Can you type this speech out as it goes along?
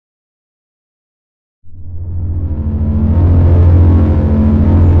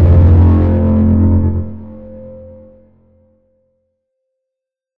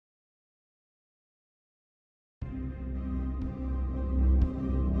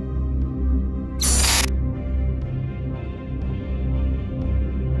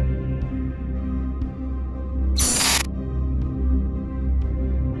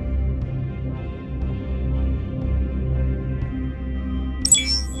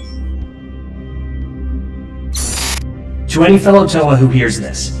To any fellow Toa who hears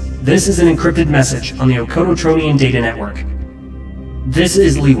this, this is an encrypted message on the Okototronian data network. This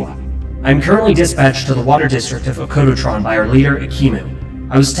is Liwa. I am currently dispatched to the water district of Okototron by our leader, Akimu.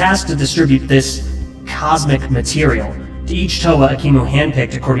 I was tasked to distribute this cosmic material to each Toa Akimu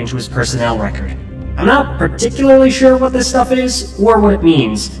handpicked according to his personnel record. I'm not particularly sure what this stuff is, or what it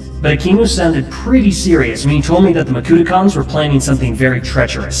means, but Akimu sounded pretty serious when he told me that the Makudakons were planning something very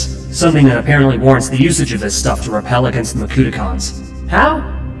treacherous, something that apparently warrants the usage of this stuff to repel against the Makudakons. How?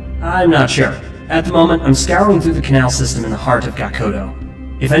 I'm not sure. At the moment, I'm scouring through the canal system in the heart of Gakodo.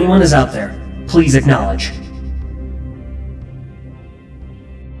 If anyone is out there, please acknowledge.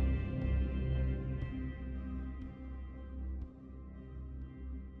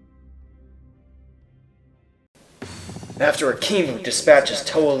 After Akimu dispatches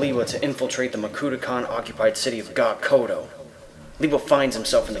Toa Liwa to infiltrate the Makudakon-occupied city of Gakodo, Liwa finds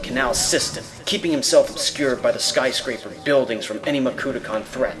himself in the canal system, keeping himself obscured by the skyscraper buildings from any Makudakon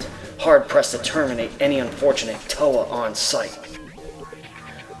threat, hard-pressed to terminate any unfortunate Toa on sight.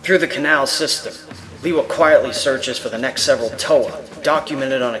 Through the canal system, Liwa quietly searches for the next several Toa,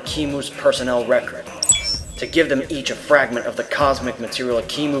 documented on Akimu's personnel record, to give them each a fragment of the cosmic material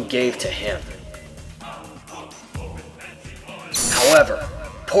Akimu gave to him. However,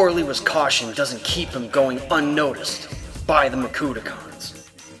 poor Liwa's caution doesn't keep him going unnoticed by the Makudakons.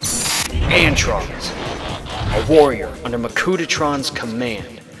 Antrons, a warrior under Makudatron's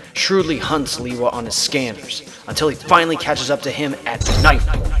command, shrewdly hunts Liwa on his scanners until he finally catches up to him at knife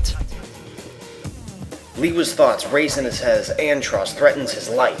point. Liwa's thoughts race in his head as Antros threatens his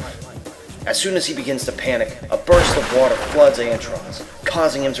life. As soon as he begins to panic, a burst of water floods Antros,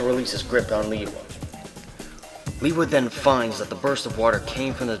 causing him to release his grip on Liwa. Liwa then finds that the burst of water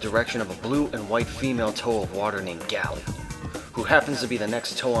came from the direction of a blue and white female Toa of water named Galli, who happens to be the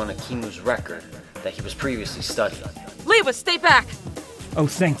next Toa on Akimu's record that he was previously studying. Liwa, stay back! Oh,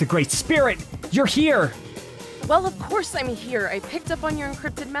 thank the Great Spirit! You're here! Well, of course I'm here. I picked up on your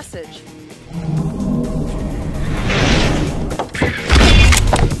encrypted message.